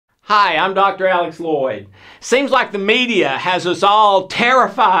Hi, I'm Dr. Alex Lloyd. Seems like the media has us all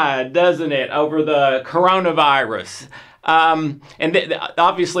terrified, doesn't it, over the coronavirus.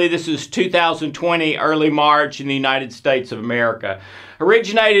 Obviously this is 2020, early March in the United States of America.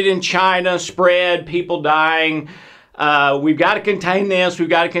 Originated in China, spread, people dying. We've got to contain this, we've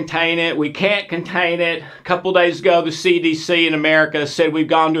got to contain it. We can't contain it. A couple days ago, the CDC in America said we've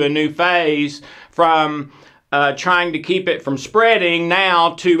gone to a new phase from trying to keep it from spreading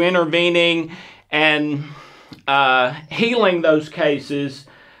now to intervening and healing those cases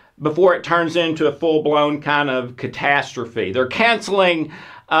before it turns into a full-blown kind of catastrophe. They're canceling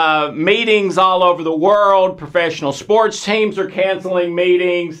meetings all over the world. Professional sports teams are canceling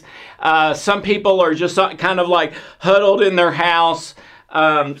meetings. Some people are just kind of like huddled in their house.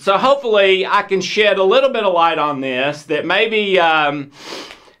 So hopefully I can shed a little bit of light on this, that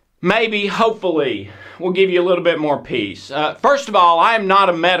hopefully will give you a little bit more peace. First of all, I am not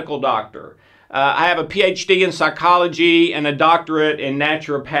a medical doctor. I have a PhD in psychology and a doctorate in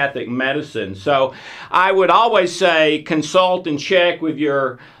naturopathic medicine. So I would always say consult and check with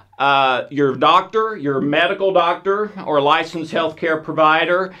your doctor, your medical doctor or licensed healthcare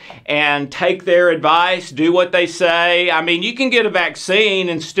provider, and take their advice, do what they say. I mean, you can get a vaccine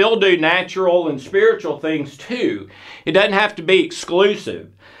and still do natural and spiritual things too. It doesn't have to be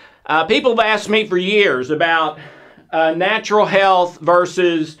exclusive. People have asked me for years about natural health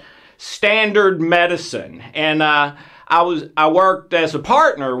versus standard medicine, and I worked as a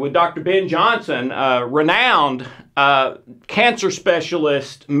partner with Dr. Ben Johnson, a renowned cancer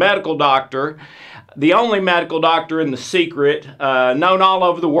specialist medical doctor, the only medical doctor in the secret, known all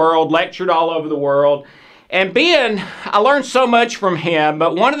over the world, lectured all over the world. And Ben, I learned so much from him,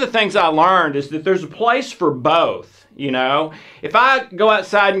 but one of the things I learned is that there's a place for both. You know, if I go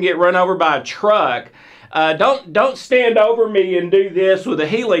outside and get run over by a truck, don't stand over me and do this with a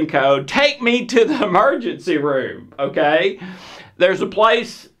healing code. Take me to the emergency room, okay? There's a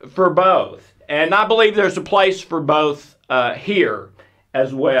place for both. And I believe there's a place for both here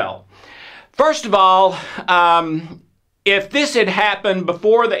as well. First of all, if this had happened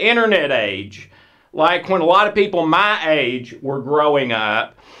before the internet age, like when a lot of people my age were growing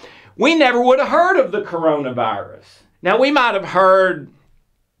up, we never would have heard of the coronavirus. Now, we might have heard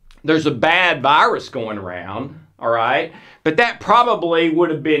there's a bad virus going around, all right? But that probably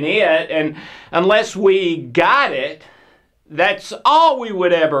would have been it. And unless we got it, that's all we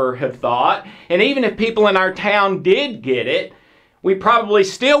would ever have thought. And even if people in our town did get it, we probably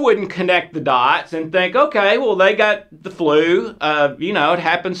still wouldn't connect the dots and think, okay, well, they got the flu. You know, it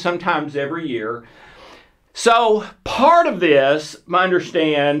happens sometimes every year. So part of this, I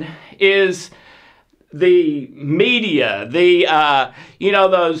understand, is the media,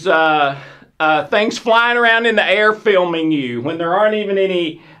 those things flying around in the air filming you when there aren't even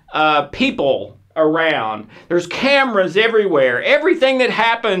any people around. There's cameras everywhere. Everything that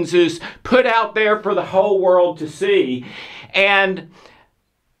happens is put out there for the whole world to see. And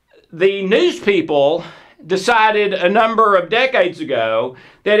the news people decided a number of decades ago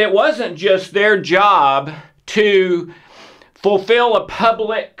that it wasn't just their job to fulfill a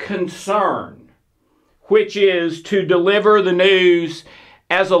public concern, which is to deliver the news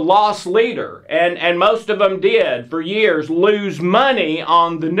as a loss leader. And most of them did, for years, lose money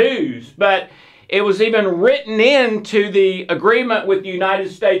on the news. But it was even written into the agreement with the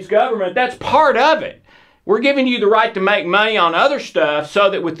United States government. That's part of it. We're giving you the right to make money on other stuff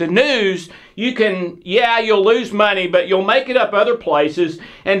so that with the news, you can, you'll lose money, but you'll make it up other places.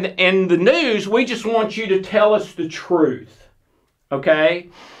 And in the news, we just want you to tell us the truth. Okay?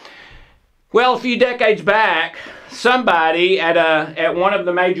 Well, a few decades back, somebody at one of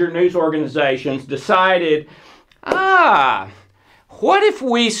the major news organizations decided, what if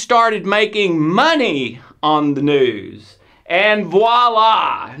we started making money on the news? And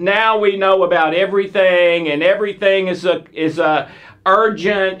voila, now we know about everything, and everything is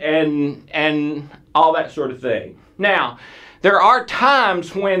urgent and all that sort of thing. Now, there are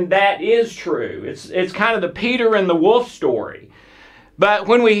times when that is true. It's kind of the Peter and the wolf story. But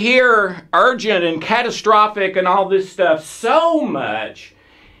when we hear urgent and catastrophic and all this stuff so much,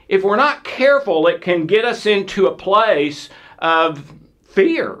 if we're not careful, it can get us into a place of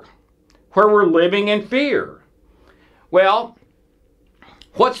fear, where we're living in fear. Well,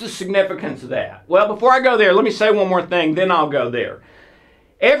 what's the significance of that? Well, before I go there, let me say one more thing, then I'll go there.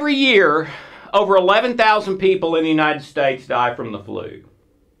 Every year, over 11,000 people in the United States die from the flu.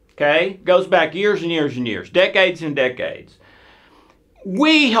 Okay? Goes back years and years and years, decades and decades.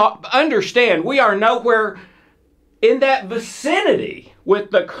 We understand we are nowhere in that vicinity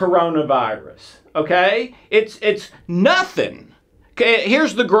with the coronavirus. Okay? It's nothing Okay,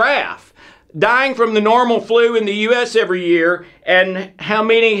 here's the graph. Dying from the normal flu in the U.S. every year, and how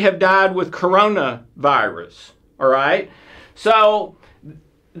many have died with coronavirus, all right? So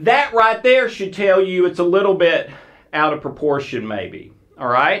that right there should tell you it's a little bit out of proportion maybe, all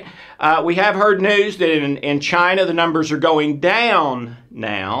right? We have heard news that in China the numbers are going down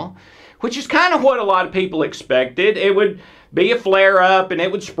now, which is kind of what a lot of people expected. It would be a flare-up, and it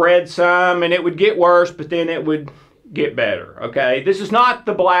would spread some, and it would get worse, but then it would get better, okay? This is not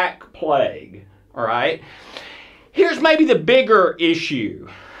the Black Plague, all right? Here's maybe the bigger issue.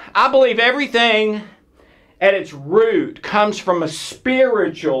 I believe everything at its root comes from a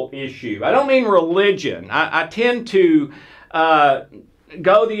spiritual issue. I don't mean religion. I tend to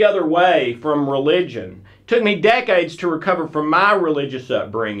go the other way from religion. It took me decades to recover from my religious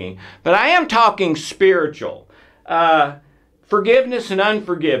upbringing, but I am talking spiritual. Forgiveness and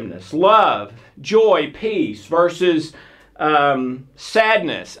unforgiveness, love, joy, peace versus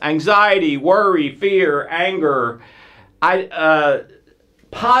sadness, anxiety, worry, fear, anger,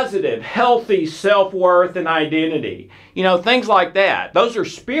 positive, healthy self-worth and identity. You know, things like that. Those are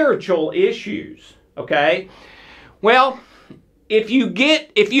spiritual issues, okay? Well, if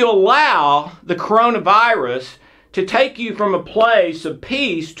you allow the coronavirus to take you from a place of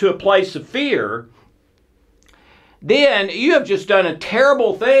peace to a place of fear, then you have just done a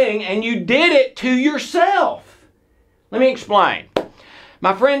terrible thing, and you did it to yourself. Let me explain.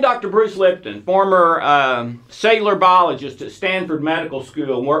 My friend Dr. Bruce Lipton, former cellular biologist at Stanford Medical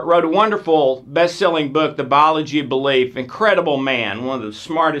School, wrote a wonderful best-selling book, The Biology of Belief. Incredible man, one of the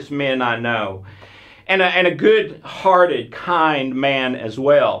smartest men I know, and a good-hearted, kind man as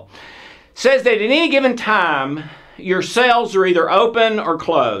well. Says that at any given time, your cells are either open or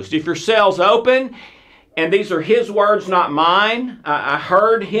closed. If your cell's open, and these are his words, not mine, I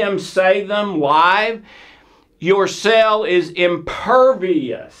heard him say them live, your cell is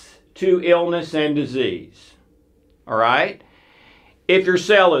impervious to illness and disease. All right? If your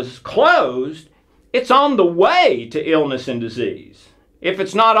cell is closed, it's on the way to illness and disease, if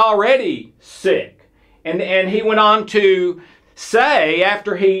it's not already sick. And he went on to say,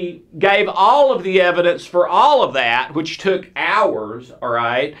 after he gave all of the evidence for all of that, which took hours, all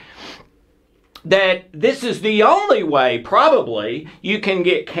right, that this is the only way, probably, you can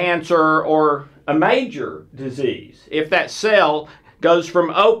get cancer or a major disease. If that cell goes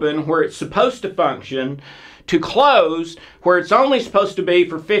from open, where it's supposed to function, to closed, where it's only supposed to be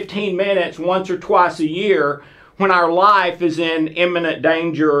for 15 minutes once or twice a year, when our life is in imminent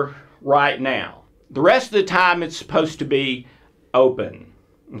danger right now. The rest of the time, it's supposed to be open,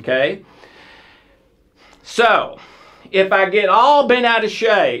 okay? So, if I get all bent out of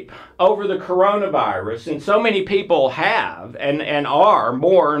shape over the coronavirus, and so many people have and are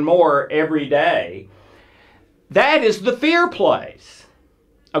more and more every day, that is the fear place,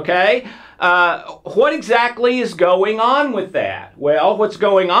 okay? What exactly is going on with that? Well, what's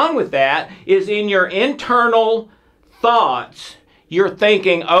going on with that is in your internal thoughts, you're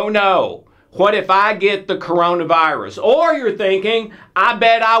thinking, oh no, what if I get the coronavirus? Or you're thinking, I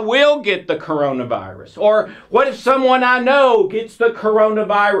bet I will get the coronavirus. Or what if someone I know gets the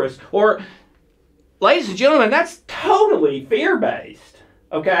coronavirus? Or, ladies and gentlemen, that's totally fear-based,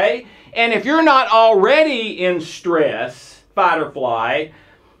 okay? And if you're not already in stress, fight or flight,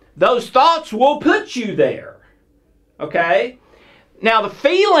 those thoughts will put you there, okay? Now, the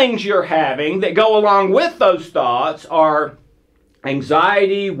feelings you're having that go along with those thoughts are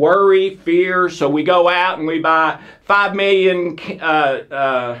anxiety, worry, fear. So we go out and we buy 5 million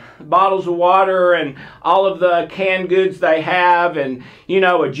bottles of water and all of the canned goods they have, and, you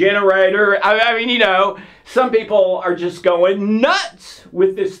know, a generator. I mean, you know, some people are just going nuts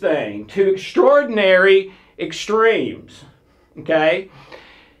with this thing to extraordinary extremes, okay?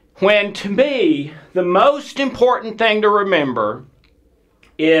 When, to me, the most important thing to remember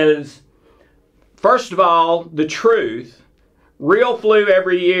is, first of all, the truth. Real flu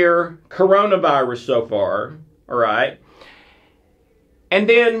every year, coronavirus so far, all right? And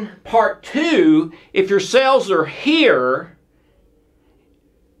then part two, if your cells are here,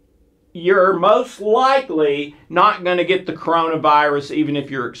 you're most likely not going to get the coronavirus even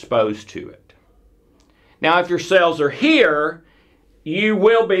if you're exposed to it. Now, if your cells are here, you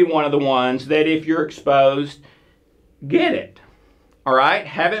will be one of the ones that, if you're exposed, get it, all right?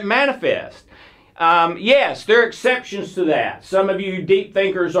 Have it manifest. Yes, there are exceptions to that. Some of you deep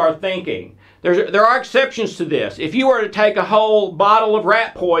thinkers are thinking. There are exceptions to this. If you were to take a whole bottle of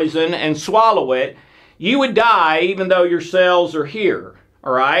rat poison and swallow it, you would die even though your cells are here,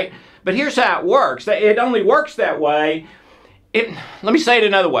 all right? But here's how it works. It only works that way. Let me say it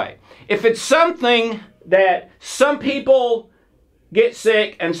another way. If it's something that some people get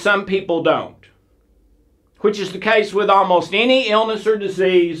sick and some people don't, which is the case with almost any illness or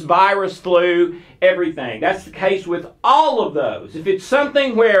disease, virus, flu, everything. That's the case with all of those. If it's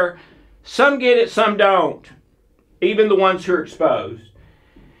something where some get it, some don't, even the ones who are exposed,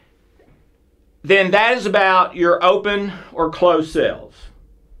 then that is about your open or closed cells.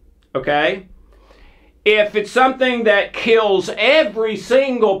 Okay? If it's something that kills every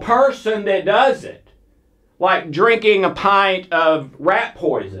single person that does it, like drinking a pint of rat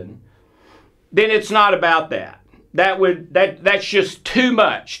poison, then it's not about that. That's just too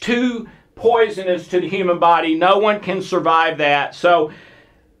much, too poisonous to the human body. No one can survive that. So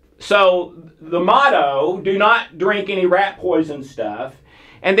the motto, do not drink any rat poison stuff.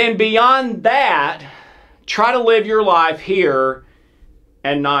 And then beyond that, try to live your life here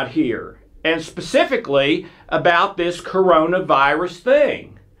and not here. And specifically about this coronavirus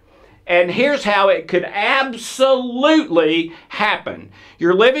thing. And here's how it could absolutely happen.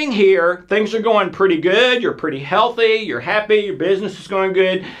 You're living here, things are going pretty good, you're pretty healthy, you're happy, your business is going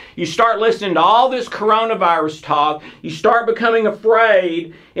good. You start listening to all this coronavirus talk, you start becoming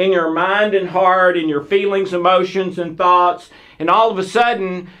afraid in your mind and heart, in your feelings, emotions, and thoughts, and all of a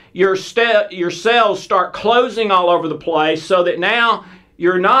sudden your cells start closing all over the place so that now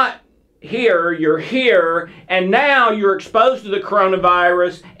you're not here, you're here, and now you're exposed to the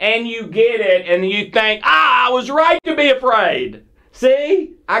coronavirus and you get it and you think, I was right to be afraid.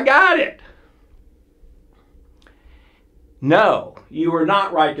 See, I got it. No, you were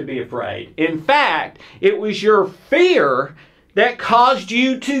not right to be afraid. In fact, it was your fear that caused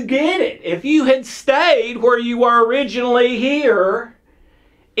you to get it. If you had stayed where you were originally here,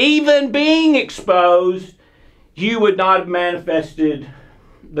 even being exposed, you would not have manifested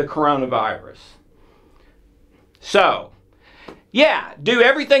the coronavirus. So, yeah, do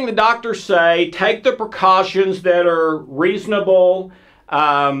everything the doctors say. Take the precautions that are reasonable.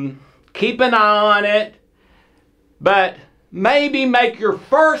 Keep an eye on it. But maybe make your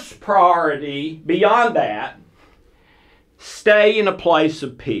first priority, beyond that, stay in a place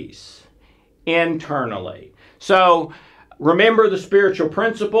of peace internally. So, remember the spiritual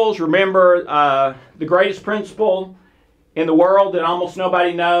principles. Remember the greatest principle in the world that almost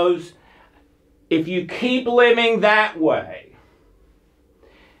nobody knows. If you keep living that way,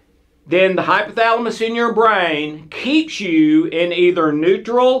 then the hypothalamus in your brain keeps you in either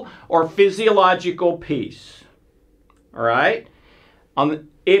neutral or physiological peace. All right?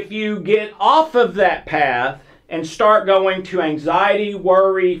 If you get off of that path and start going to anxiety,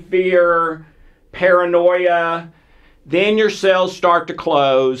 worry, fear, paranoia, then your cells start to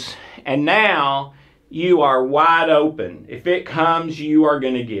close, and now you are wide open. If it comes, you are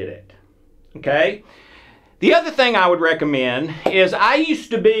going to get it. Okay? The other thing I would recommend is I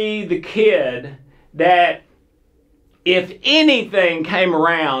used to be the kid that if anything came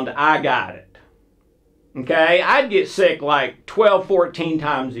around, I got it. Okay? I'd get sick like 12, 14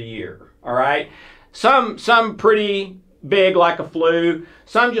 times a year. All right? Some pretty big like a flu,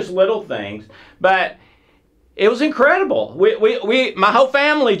 some just little things. But it was incredible. My whole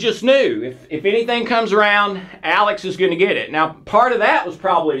family just knew if anything comes around, Alex is going to get it. Now, part of that was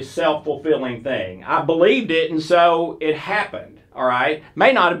probably a self-fulfilling thing. I believed it, and so it happened. All right?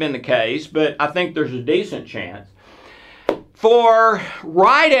 May not have been the case, but I think there's a decent chance. For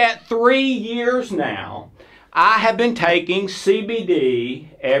right at 3 years now, I have been taking CBD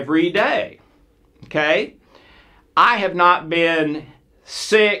every day. Okay? I have not been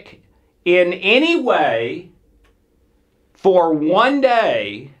sick in any way for 1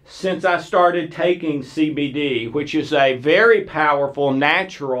 day since I started taking CBD, which is a very powerful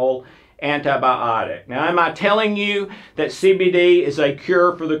natural antibiotic. Now, am I telling you that CBD is a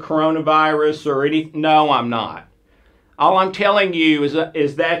cure for the coronavirus or anything? No, I'm not. All I'm telling you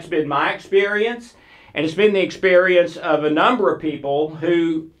is that's been my experience, and it's been the experience of a number of people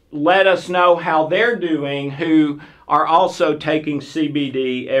who let us know how they're doing who are also taking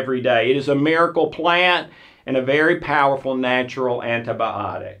CBD every day. It is a miracle plant and a very powerful natural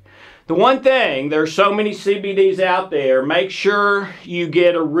antibiotic. The one thing, there's so many CBDs out there, make sure you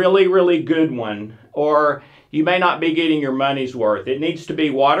get a really, really good one, or you may not be getting your money's worth. It needs to be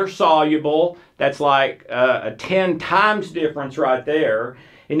water soluble. That's like a 10 times difference right there.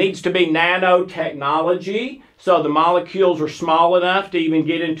 It needs to be nanotechnology, so the molecules are small enough to even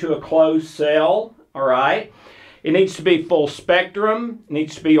get into a closed cell, all right? It needs to be full spectrum, it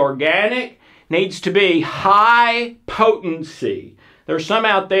needs to be organic, needs to be high potency. There's some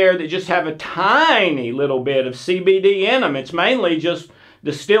out there that just have a tiny little bit of CBD in them. It's mainly just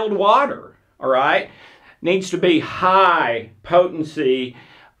distilled water, all right? Needs to be high potency,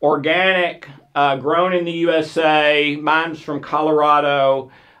 organic, grown in the USA. Mine's from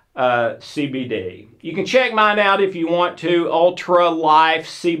Colorado, CBD. You can check mine out if you want to,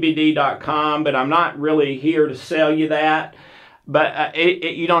 ultralifecbd.com, but I'm not really here to sell you that. But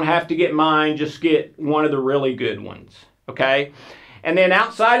you don't have to get mine, just get one of the really good ones, okay? And then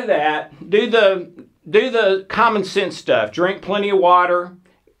outside of that, do the common sense stuff. Drink plenty of water,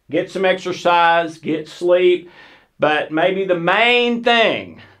 get some exercise, get sleep, but maybe the main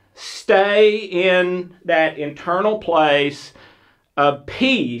thing, stay in that internal place of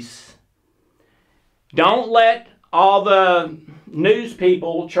peace. Don't let all the news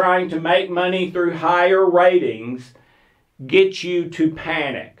people trying to make money through higher ratings get you to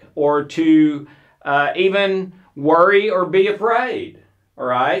panic or to even worry or be afraid. All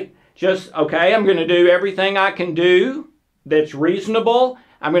right? Just, okay, I'm going to do everything I can do that's reasonable.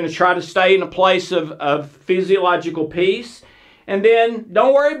 I'm going to try to stay in a place of physiological peace. And then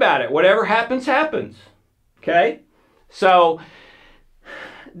don't worry about it. Whatever happens, happens. Okay? So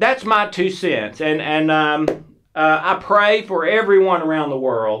that's my 2 cents. And I pray for everyone around the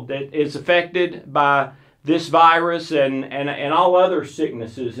world that is affected by this virus and all other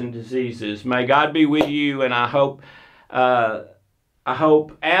sicknesses and diseases. May God be with you, and I hope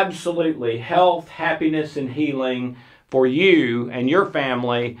absolutely health, happiness, and healing for you and your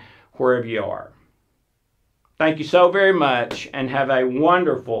family wherever you are. Thank you so very much, and have a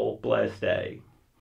wonderful, blessed day.